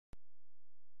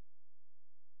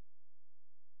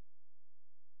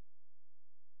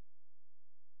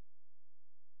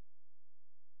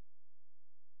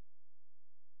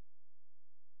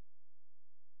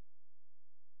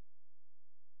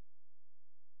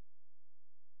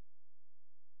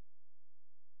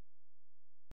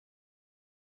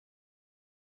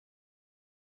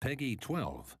Peggy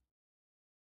 12.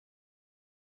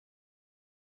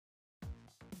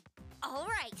 All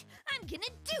right, I'm gonna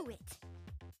do it.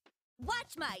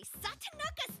 Watch my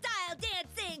Satonaka style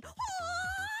dancing.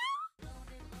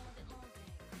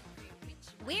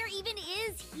 Where even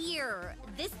is here?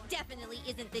 This definitely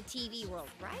isn't the TV world,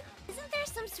 right? Isn't there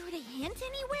some sort of hint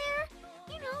anywhere?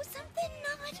 You know, something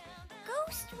not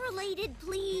ghost-related,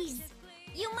 please.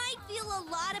 You might feel a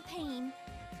lot of pain,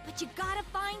 but you gotta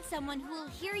find someone who will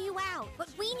hear you out. What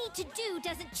we need to do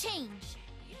doesn't change.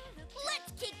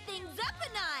 Let's kick things up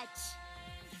a notch.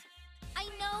 I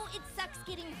know it sucks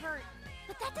getting hurt,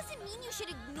 but that doesn't mean you should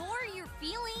ignore your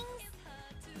feelings.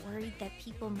 Worried that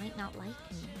people might not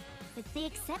like me, but they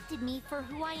accepted me for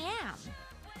who I am.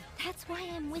 That's why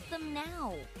I'm with them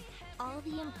now. All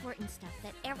the important stuff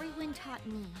that everyone taught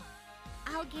me,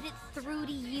 I'll get it through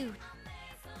to you.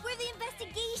 We're the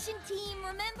investigation team,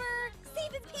 remember?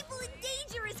 Saving people in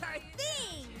danger is our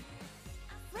thing.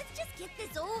 Let's just get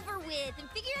this over with and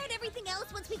figure out everything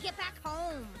else once we get back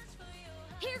home.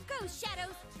 Here goes,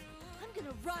 Shadows. I'm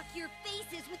gonna rock your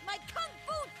faces with my Kung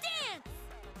Fu dance!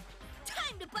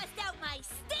 Time to bust out my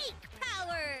steak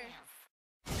power!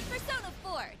 Persona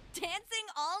 4, dancing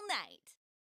all night.